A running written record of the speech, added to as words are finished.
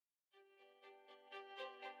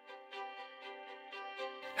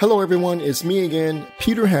Hello, everyone. It's me again,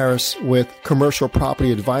 Peter Harris with Commercial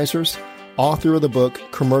Property Advisors, author of the book,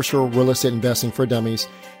 Commercial Real Estate Investing for Dummies,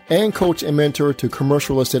 and coach and mentor to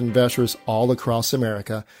commercial real estate investors all across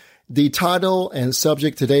America. The title and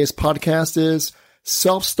subject of today's podcast is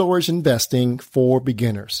Self-Storage Investing for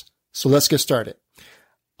Beginners. So let's get started.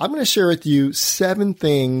 I'm going to share with you 7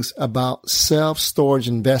 things about self-storage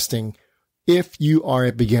investing if you are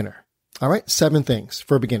a beginner. All right, 7 things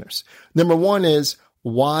for beginners. Number 1 is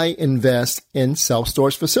why invest in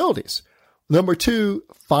self-storage facilities? Number 2,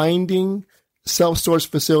 finding self-storage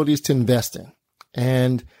facilities to invest in.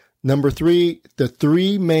 And number 3, the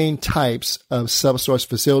 3 main types of self-storage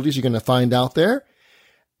facilities you're going to find out there.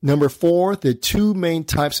 Number 4, the 2 main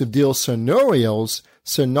types of deal scenarios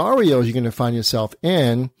you're going to find yourself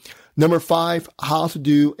in. Number 5, how to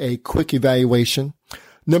do a quick evaluation.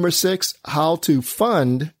 Number 6, how to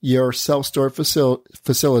fund your self-storage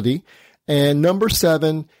facility. And number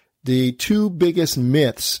 7, the 2 biggest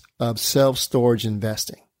myths of self-storage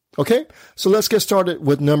investing. Okay, so let's get started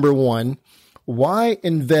with number 1. Why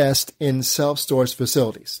invest in self-storage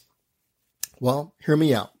facilities? Well, hear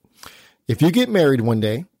me out. If you get married one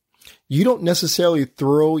day, you don't necessarily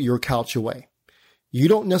throw your couch away. You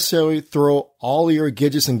don't necessarily throw all your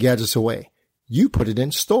gadgets away. You put it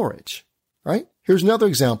in storage, right? Here's another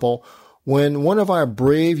example. When one of our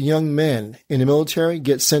brave young men in the military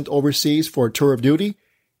gets sent overseas for a tour of duty,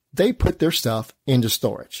 they put their stuff into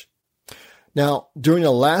storage. Now, during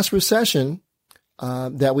the last recession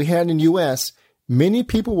that we had in the U.S., many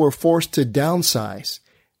people were forced to downsize,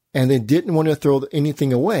 and they didn't want to throw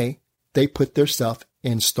anything away. They put their stuff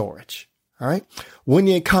in storage. All right. When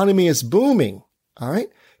the economy is booming, all right,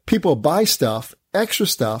 people buy stuff, extra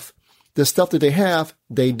stuff, the stuff that they have,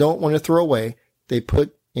 they don't want to throw away. They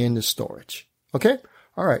put into storage. Okay.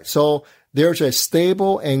 All right. So there's a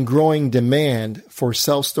stable and growing demand for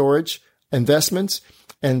self-storage investments,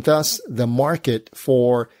 and thus the market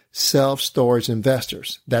for self-storage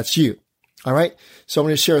investors. That's you. All right. So I'm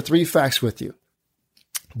going to share 3 facts with you.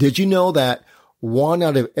 Did you know that 1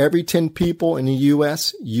 out of every 10 people in the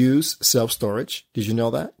U.S. use self-storage? Did you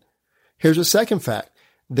know that? Here's a second fact.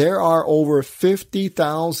 There are over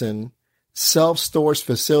 50,000 self-storage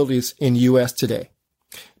facilities in the U.S. today.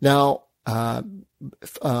 Now,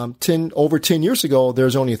 over 10 years ago,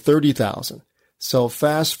 there's only 30,000. So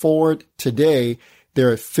fast forward today,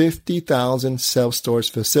 there are 50,000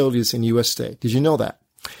 self-storage facilities in the U.S. today. Did you know that?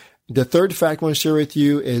 The third fact I want to share with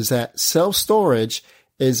you is that self-storage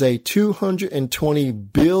is a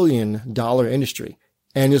 $220 billion industry,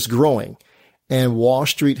 and it's growing, and Wall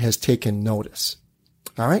Street has taken notice.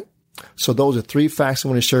 All right? So those are 3 facts I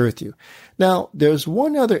want to share with you. Now, there's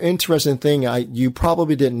one other interesting thing you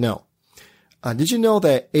probably didn't know. Did you know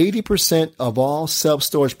that 80% of all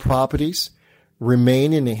self-storage properties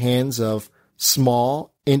remain in the hands of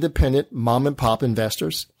small, independent mom-and-pop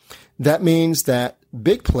investors? That means that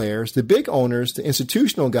big players, the big owners, the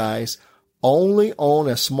institutional guys, only own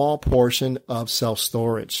a small portion of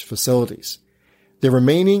self-storage facilities. The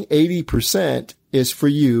remaining 80% is for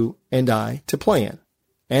you and I to play in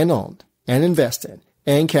and own and invest in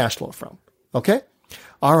and cash flow from. Okay?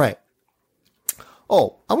 All right.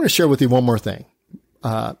 Oh, I want to share with you one more thing.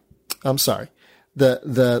 I'm sorry.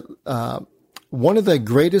 One of the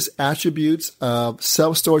greatest attributes of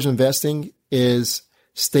self-storage investing is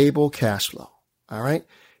stable cash flow. All right?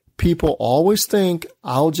 People always think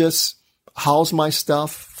I'll just house my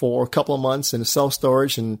stuff for a couple of months in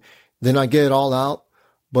self-storage and then I get it all out.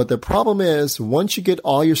 But the problem is once you get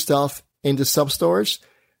all your stuff into self-storage,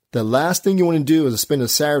 the last thing you want to do is spend a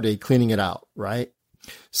Saturday cleaning it out, right?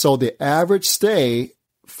 So the average stay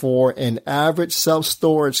for an average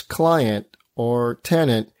self-storage client or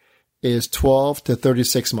tenant is 12 to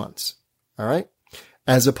 36 months, all right?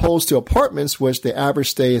 As opposed to apartments, which the average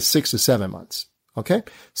stay is 6 to 7 months, okay?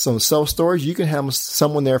 So in self-storage, you can have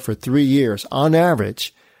someone there for 3 years on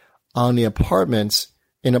average. On the apartments,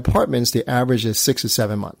 the average is 6 to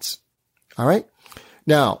 7 months, all right?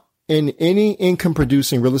 Now, in any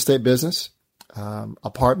income-producing real estate business,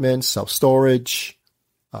 apartments, self-storage,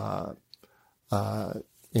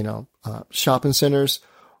 shopping centers,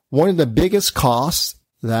 one of the biggest costs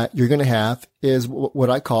that you're going to have is what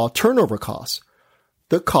I call turnover costs.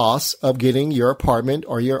 The cost of getting your apartment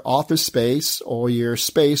or your office space or your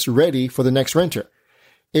space ready for the next renter.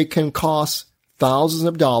 It can cost thousands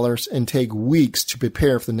of dollars and take weeks to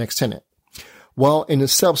prepare for the next tenant. Well, in the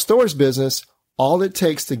self-storage business, all it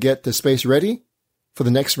takes to get the space ready for the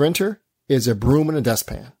next renter is a broom and a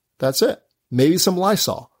dustpan. That's it. Maybe some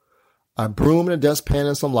Lysol. A broom and a dustpan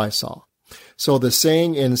and some Lysol. So the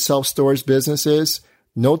saying in self-storage business is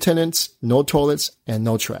no tenants, no toilets, and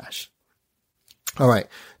no trash. All right.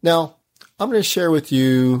 Now, I'm going to share with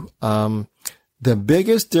you the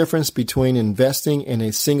biggest difference between investing in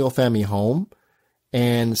a single-family home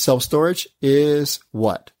and self-storage is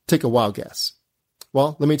what? Take a wild guess.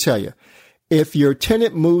 Well, let me tell you. If your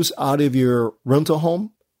tenant moves out of your rental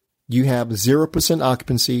home, you have 0%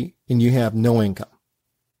 occupancy and you have no income.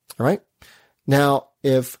 All right. Now,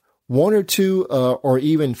 if 1 or 2 or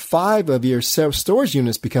even 5 of your self-storage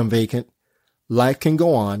units become vacant, life can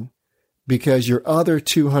go on because your other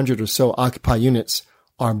 200 or so occupied units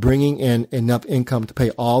are bringing in enough income to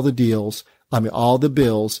pay all the bills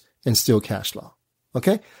and still cash flow.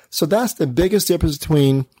 Okay. So that's the biggest difference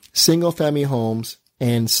between single family homes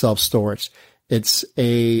and self-storage. It's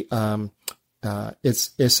it's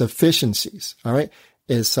efficiencies. All right.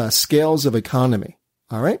 It's scales of economy.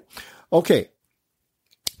 All right. Okay.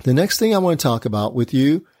 The next thing I want to talk about with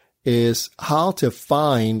you is how to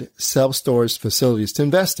find self-storage facilities to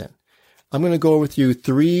invest in. I'm going to go with you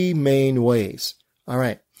 3 main ways. All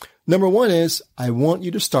right. Number 1 is I want you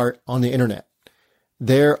to start on the internet.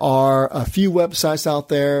 There are a few websites out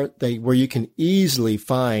there where you can easily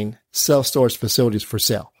find self-storage facilities for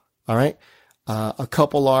sale. All right. A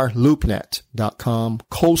couple are LoopNet.com,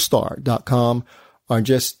 CoStar.com are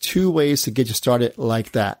just 2 ways to get you started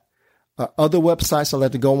like that. Other websites I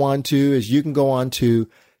like to go on to is you can go on to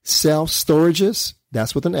Self-Storages,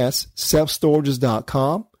 that's with an S,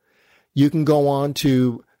 selfstorages.com. You can go on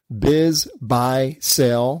to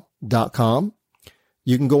bizbuysell.com.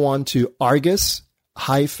 You can go on to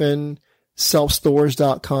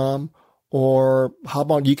Argus-selfstorage.com, or how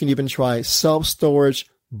about you can even try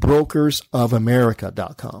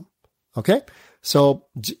selfstoragebrokersofamerica.com. Okay. So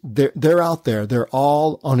they're out there. They're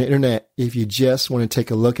all on the internet if you just want to take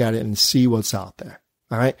a look at it and see what's out there.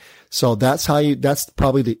 All right. So that's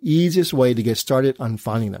probably the easiest way to get started on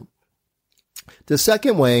finding them. The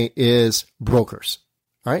second way is brokers.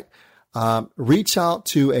 All right. Reach out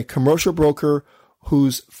to a commercial broker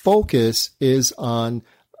whose focus is on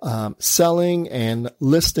selling and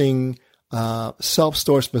listing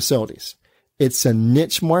self-storage facilities. It's a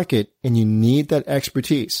niche market and you need that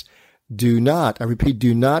expertise. Do not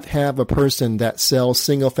have a person that sells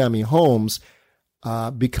single-family homes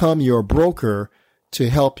become your broker to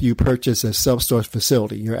help you purchase a self-storage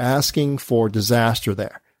facility. You're asking for disaster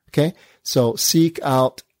there. Okay, so seek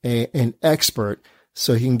out an expert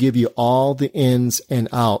so he can give you all the ins and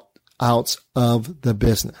outs of the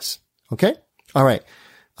business. Okay, all right.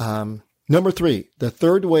 Number 3, the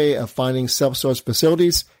third way of finding self-storage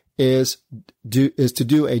facilities is to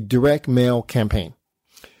do a direct mail campaign.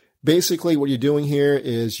 Basically, what you're doing here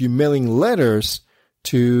is you're mailing letters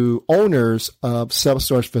to owners of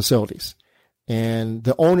self-storage facilities. And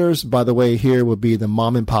the owners, by the way, here would be the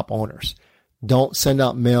mom and pop owners. Don't send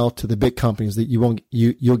out mail to the big companies that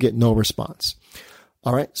you'll get no response.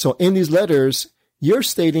 All right. So in these letters, you're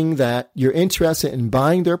stating that you're interested in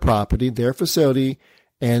buying their property, their facility,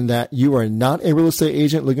 and that you are not a real estate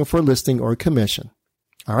agent looking for a listing or a commission.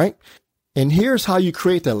 All right. And here's how you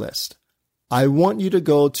create that list. I want you to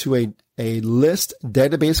go to a list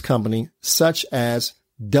database company such as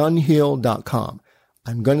Dunhill.com.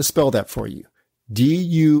 I'm going to spell that for you.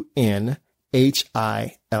 Dunhill,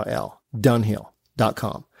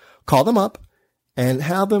 Dunhill.com. Call them up and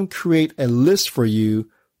have them create a list for you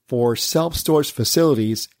for self-storage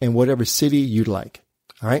facilities in whatever city you'd like.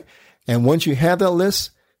 All right. And once you have that list,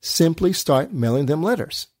 simply start mailing them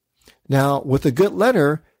letters. Now, with a good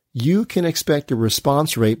letter, you can expect a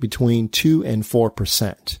response rate between 2 and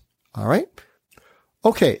 4%. All right.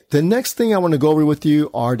 Okay. The next thing I want to go over with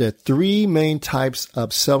you are the 3 main types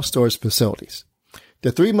of self-storage facilities.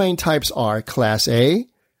 The 3 main types are Class A,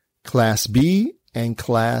 Class B, and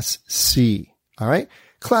Class C. All right.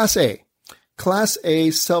 Class A. Class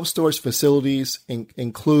A self-storage facilities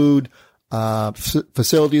include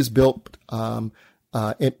facilities built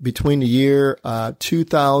between the year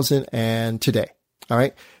 2000 and today. All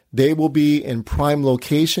right. They will be in prime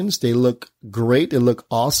locations. They look great. They look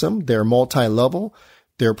awesome. They're multi-level.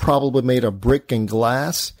 They're probably made of brick and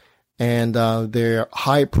glass, and they're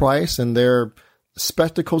high price, and they're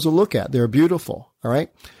spectacles to look at. They're beautiful. All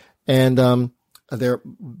right. And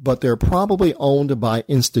they're probably owned by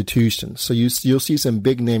institutions. So you'll see some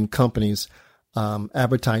big name companies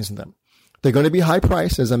advertising them. They're going to be high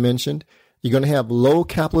price, as I mentioned. You're going to have low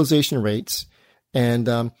capitalization rates. And,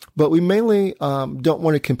 but we mainly, don't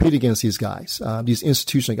want to compete against these guys, these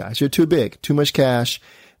institutional guys. They're too big, too much cash,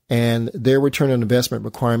 and their return on investment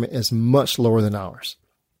requirement is much lower than ours.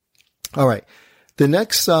 All right. The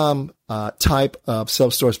next, type of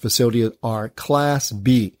self-storage facility are Class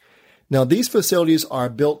B. Now, these facilities are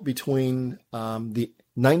built between the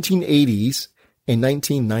 1980s and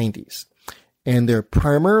 1990s, and they're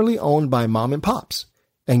primarily owned by mom and pops.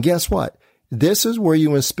 And guess what? This is where you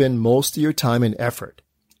want to spend most of your time and effort.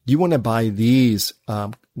 You want to buy these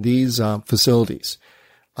facilities.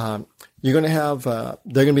 You're going to have,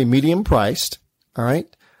 they're going to be medium priced. All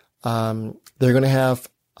right. They're going to have,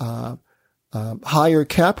 higher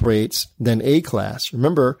cap rates than A class.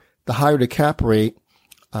 Remember, the higher the cap rate,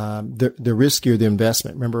 the riskier the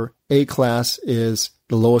investment. Remember, A class is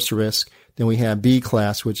the lowest risk. Then we have B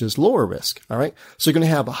class, which is lower risk. All right. So you're going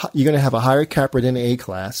to have a higher cap rate in A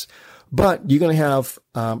class, but you're going to have,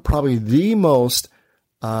 probably the most,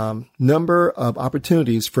 number of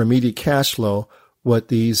opportunities for immediate cash flow with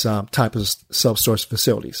these, type of self-storage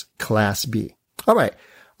facilities, Class B. All right.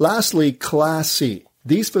 Lastly, Class C.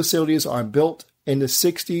 These facilities are built in the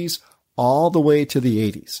 60s all the way to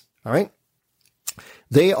the 80s. All right.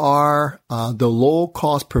 They are the low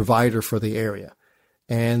cost provider for the area.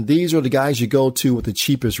 And these are the guys you go to with the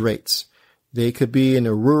cheapest rates. They could be in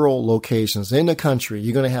the rural locations in the country.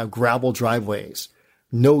 You're going to have gravel driveways,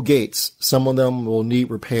 no gates. Some of them will need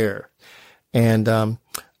repair. And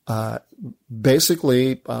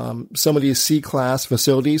basically, some of these C-class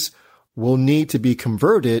facilities will need to be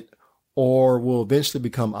converted or will eventually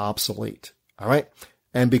become obsolete. All right.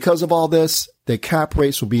 And because of all this, the cap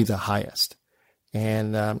rates will be the highest.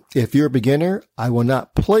 And if you're a beginner, I will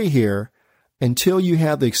not play here until you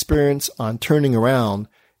have the experience on turning around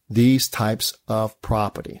these types of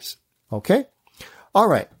properties. Okay. All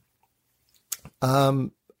right.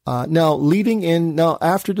 Now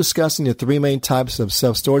after discussing the three main types of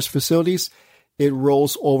self-storage facilities, it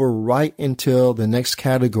rolls over right into the next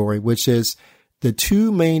category, which is the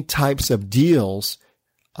two main types of deals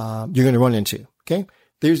you're going to run into. Okay,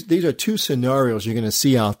 these are two scenarios you're going to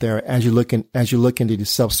see out there as you look into these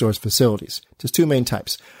self-storage facilities. There's two main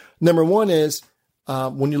types. Number one is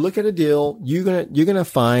when you look at a deal, you're gonna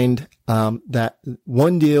find that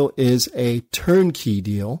one deal is a turnkey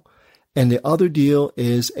deal, and the other deal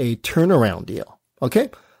is a turnaround deal. Okay,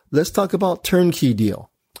 let's talk about turnkey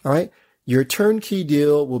deal. All right, your turnkey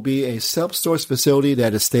deal will be a self-storage facility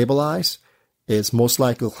that is stabilized. It's most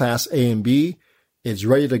likely Class A and B. It's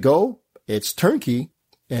ready to go. It's turnkey,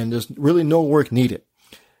 and there's really no work needed.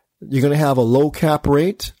 You're going to have a low cap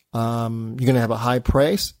rate. You're going to have a high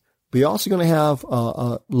price, but you're also going to have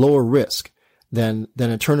a lower risk than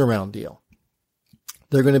a turnaround deal.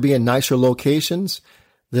 They're going to be in nicer locations.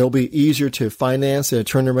 They'll be easier to finance than a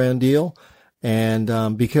turnaround deal.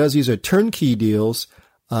 And because these are turnkey deals,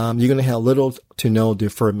 you're going to have little to no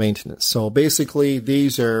deferred maintenance. So basically,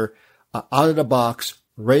 these are out of the box,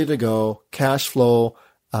 ready to go, cash flow,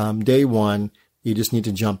 day one. You just need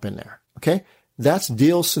to jump in there. Okay. That's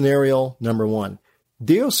deal scenario number one.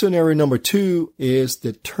 Deal scenario number two is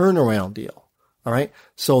the turnaround deal. All right.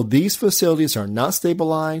 So these facilities are not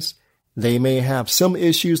stabilized. They may have some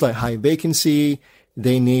issues like high vacancy.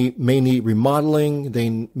 They may need remodeling. They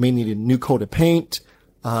may need a new coat of paint,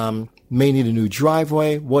 may need a new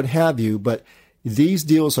driveway, what have you. But these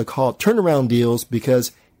deals are called turnaround deals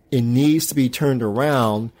because it needs to be turned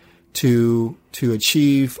around to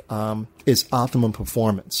achieve its optimum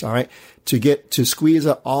performance. All right. To squeeze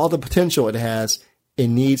out all the potential it has, it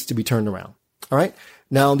needs to be turned around. All right.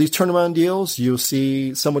 Now, these turnaround deals, you'll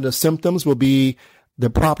see some of the symptoms will be the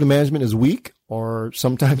property management is weak, or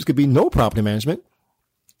sometimes could be no property management.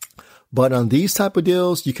 But on these type of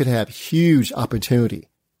deals, you could have huge opportunity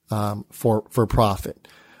for profit.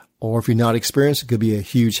 Or if you're not experienced, it could be a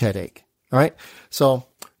huge headache. All right. So,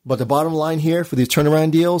 but the bottom line here for these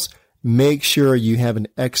turnaround deals, make sure you have an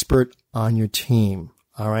expert on your team.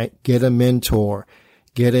 All right. Get a mentor,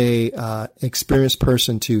 get a experienced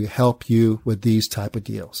person to help you with these type of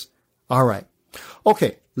deals. All right.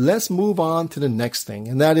 Okay. Let's move on to the next thing.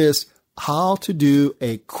 And that is how to do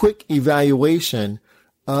a quick evaluation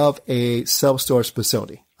of a self-storage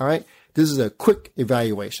facility. All right. This is a quick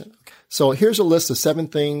evaluation. So here's a list of 7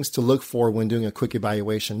 things to look for when doing a quick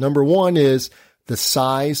evaluation. Number 1 is the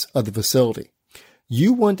size of the facility.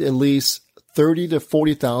 You want at least 30 to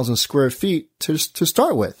 40,000 square feet to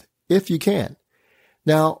start with, if you can.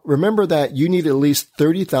 Now, remember that you need at least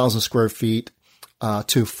 30,000 square feet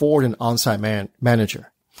to afford an on-site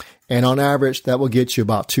manager. And on average, that will get you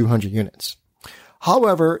about 200 units.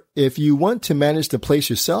 However, if you want to manage the place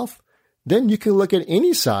yourself, then you can look at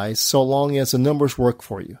any size so long as the numbers work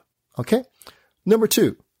for you. Okay. Number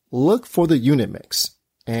 2, look for the unit mix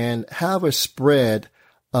and have a spread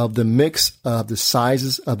of the mix of the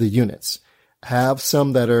sizes of the units. Have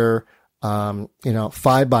some that are, 5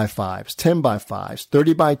 by 5s, 10 by 5s,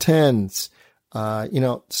 30 by 10s,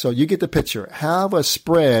 So you get the picture. Have a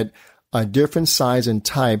spread of different size and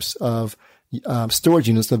types of storage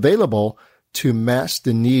units available to match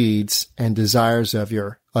the needs and desires of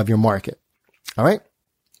your market. All right.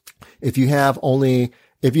 If you have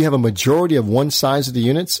a majority of one size of the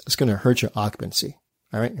units, it's going to hurt your occupancy.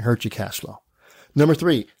 All right. Hurt your cash flow. Number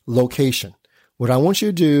 3, location. What I want you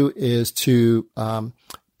to do is to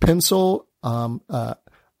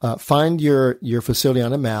find your facility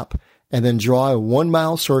on a map and then draw a 1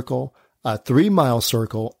 mile circle, a 3 mile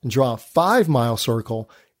circle, and draw a 5 mile circle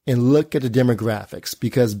and look at the demographics,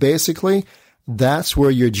 because basically that's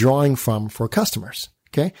where you're drawing from for customers.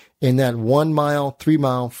 Okay. In that 1 mile, 3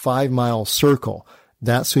 mile, 5 mile circle,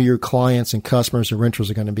 that's who your clients and customers and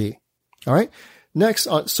renters are going to be. All right. Next,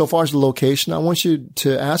 so far as the location, I want you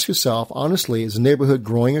to ask yourself, honestly, is the neighborhood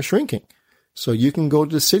growing or shrinking? So you can go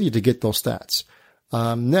to the city to get those stats.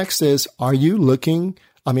 Next is, are you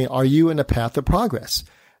in a path of progress?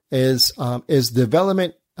 Is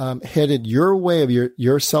development headed your way of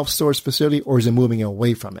your self-storage facility, or is it moving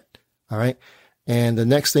away from it? All right. And the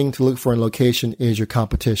next thing to look for in location is your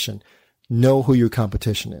competition. Know who your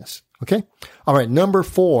competition is. Okay. All right. Number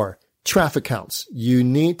 4, traffic counts. You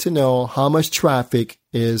need to know how much traffic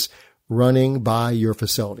is running by your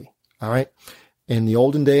facility. All right. In the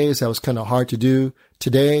olden days, that was kind of hard to do.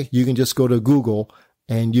 Today, you can just go to Google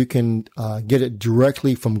and you can get it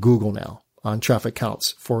directly from Google now on traffic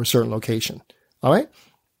counts for a certain location. All right.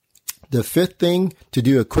 The 5th thing to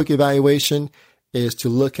do a quick evaluation is to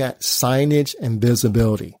look at signage and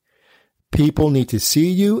visibility. People need to see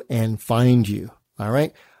you and find you. All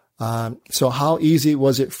right. So how easy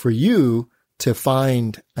was it for you to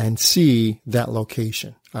find and see that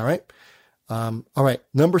location? All right. All right.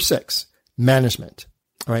 Number 6, management.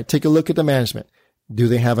 All right. Take a look at the management. Do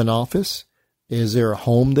they have an office? Is there a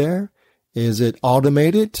home there? Is it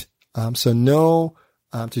automated?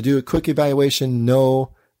 To do a quick evaluation,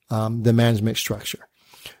 know the management structure.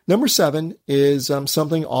 Number 7 is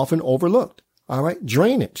something often overlooked. All right.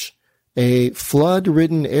 Drainage. A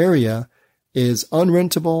flood-ridden area is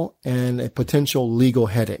unrentable and a potential legal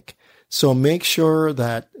headache. So make sure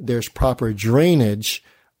that there's proper drainage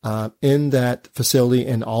in that facility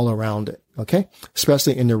and all around it. Okay.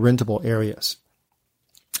 Especially in the rentable areas.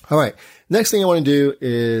 All right. Next thing I want to do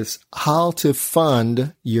is how to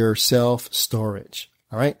fund your self-storage.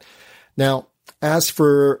 All right. Now, as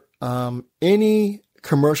for any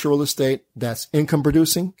commercial real estate that's income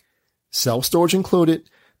producing, self-storage included,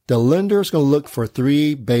 the lender is going to look for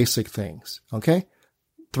 3 basic things. Okay.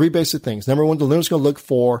 3 basic things. Number 1, the lender is going to look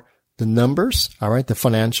for the numbers. All right. The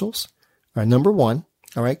financials. All right. Number 1.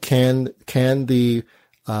 All right. Can the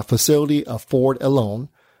facility afford a loan?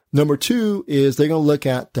 Number 2 is they're going to look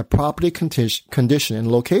at the property condition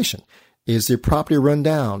and location. Is the property run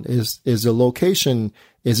down? Is the location,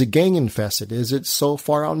 is it gang infested? Is it so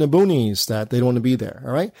far out in the boonies that they don't want to be there?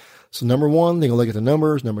 All right. So number 1, they're going to look at the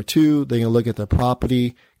numbers. Number 2, they're going to look at the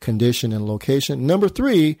property condition and location. Number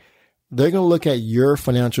 3, they're going to look at your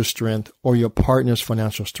financial strength or your partner's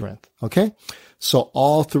financial strength. Okay. So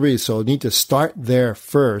all 3. So you need to start there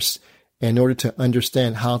first in order to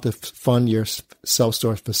understand how to fund your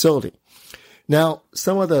self-storage facility. Now,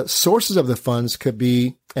 some of the sources of the funds could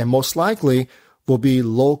be, and most likely will be,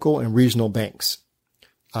 local and regional banks.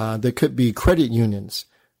 There could be credit unions,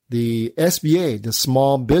 the SBA, the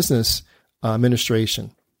Small Business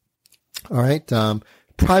Administration. All right.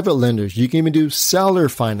 Private lenders. You can even do seller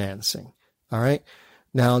financing. All right.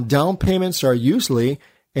 Now, down payments are usually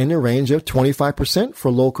in the range of 25%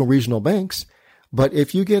 for local regional banks. But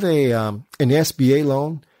if you get an SBA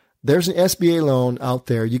loan, there's an SBA loan out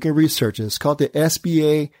there. You can research it. It's called the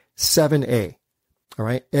SBA 7A. All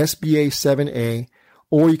right. SBA 7A,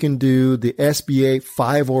 or you can do the SBA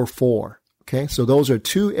 504. Okay. So those are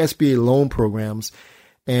 2 SBA loan programs,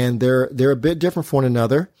 and they're a bit different from one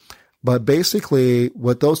another. But basically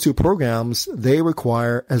with those 2 programs, they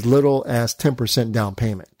require as little as 10% down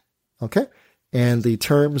payment. Okay. And the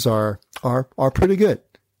terms are pretty good.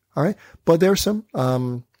 All right. But there are some,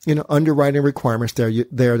 underwriting requirements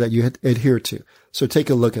there that you adhere to. So take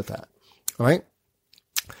a look at that. All right.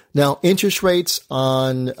 Now, interest rates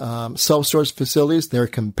on self-storage facilities, they're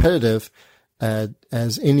competitive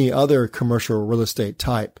as any other commercial real estate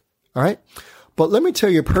type. All right. But let me tell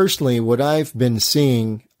you personally what I've been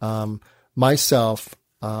seeing myself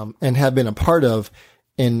and have been a part of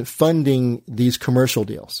in funding these commercial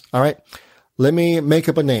deals. All right. Let me make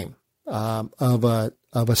up a name of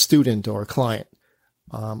a student or a client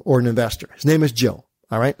or an investor. His name is Joe.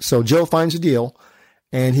 All right. So Joe finds a deal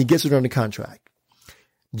and he gets it under contract.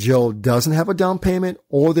 Joe doesn't have a down payment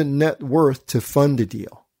or the net worth to fund the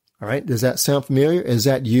deal. All right. Does that sound familiar? Is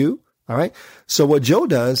that you? All right. So what Joe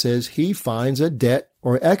does is he finds a debt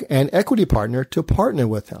or an equity partner to partner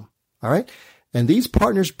with him. All right. And these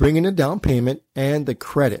partners bring in the down payment and the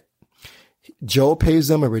credit. Joe pays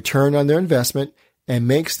them a return on their investment and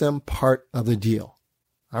makes them part of the deal.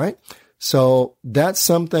 All right. So that's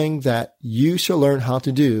something that you should learn how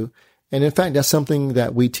to do. And in fact, that's something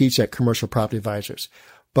that we teach at Commercial Property Advisors.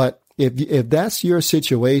 But if that's your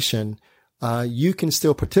situation, you can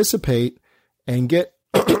still participate and get,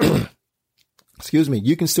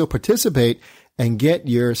 you can still participate and get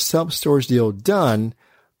your self-storage deal done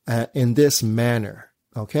in this manner.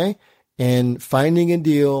 Okay. And finding a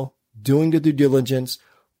deal, doing the due diligence,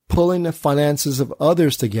 pulling the finances of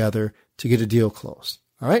others together to get a deal closed.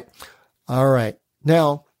 All right. All right.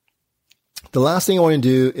 Now, the last thing I want to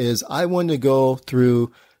do is I want to go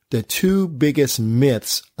through the two biggest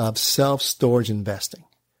myths of self-storage investing.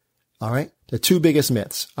 All right. The two biggest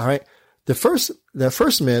myths. All right. The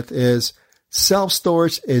first myth is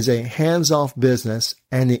self-storage is a hands-off business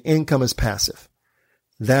and the income is passive.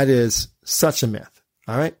 That is such a myth.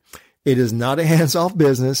 All right. It is not a hands-off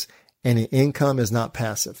business and the income is not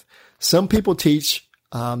passive. Some people teach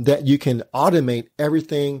that you can automate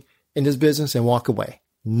everything in this business and walk away.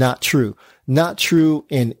 Not true. Not true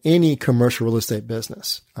in any commercial real estate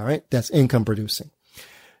business. All right. That's income producing.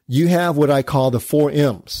 You have what I call the 4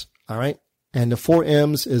 M's. All right. And the 4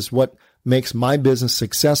 M's is what makes my business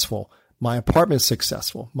successful, my apartment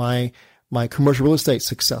successful, my commercial real estate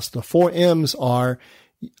successful. The 4 M's are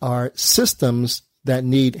systems that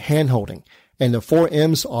need handholding. And the 4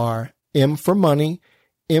 M's are M for money,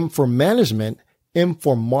 M for management, M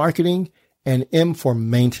for marketing, and M for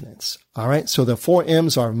maintenance. All right. So the 4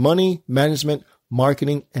 M's are money, management,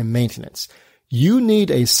 marketing, and maintenance. You need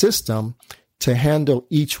a system to handle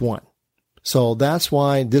each one. So that's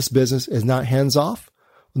why this business is not hands off,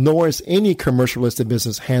 nor is any commercial real estate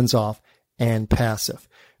business hands off and passive.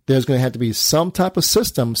 There's going to have to be some type of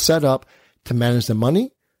system set up to manage the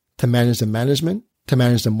money, to manage the management, to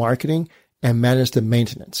manage the marketing, and manage the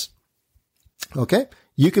maintenance. Okay.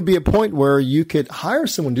 You could be a point where you could hire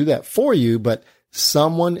someone to do that for you, but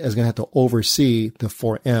someone is going to have to oversee the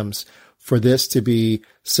 4 M's for this to be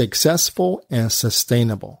successful and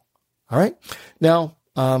sustainable. All right. Now,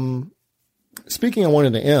 speaking of one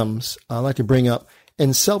of the M's, I'd like to bring up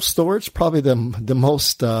in self-storage, probably the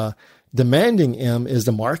most demanding M is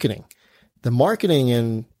the marketing. The marketing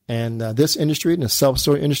in this industry, in the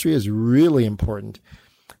self-storage industry, is really important.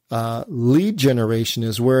 Lead generation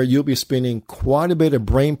is where you'll be spending quite a bit of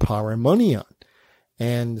brain power and money on.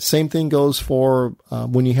 And the same thing goes for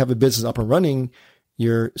when you have a business up and running,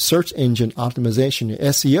 your search engine optimization, your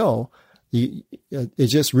SEO,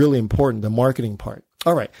 it's just really important, the marketing part.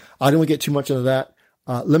 All right. I don't want to get too much into that.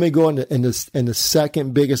 Let me go into the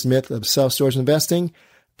second biggest myth of self-storage investing,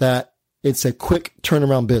 that it's a quick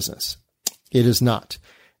turnaround business. It is not.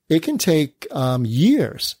 It can take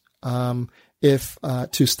years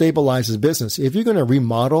to stabilize his business. If you're going to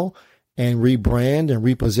remodel and rebrand and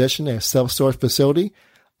reposition a self-storage facility,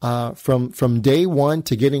 from day one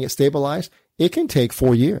to getting it stabilized, it can take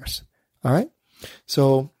 4 years. All right.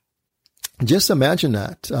 So just imagine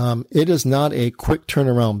that. It is not a quick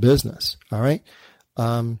turnaround business. All right.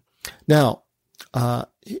 Now,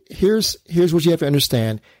 here's what you have to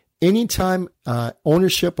understand. Anytime,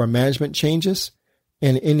 ownership or management changes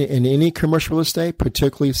in any commercial real estate,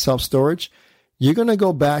 particularly self-storage, you're going to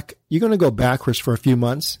go backwards for a few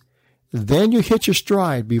months. Then you hit your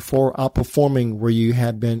stride before outperforming where you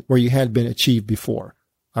had been achieved before.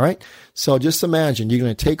 All right. So just imagine you're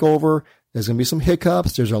going to take over. There's going to be some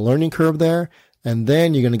hiccups. There's a learning curve there, and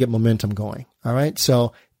then you're going to get momentum going. All right.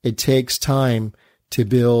 So it takes time to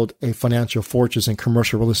build a financial fortress in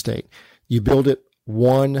commercial real estate. You build it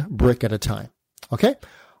one brick at a time. Okay.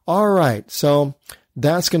 All right. So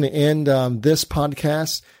that's going to end this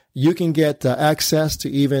podcast. You can get access to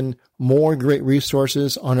even more great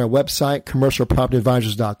resources on our website,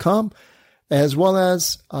 commercialpropertyadvisors.com, as well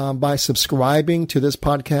as by subscribing to this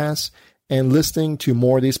podcast and listening to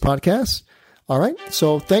more of these podcasts. All right.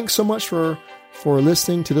 So thanks so much for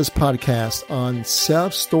listening to this podcast on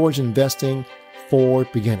self-storage investing for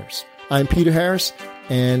beginners. I'm Peter Harris,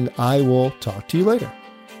 and I will talk to you later.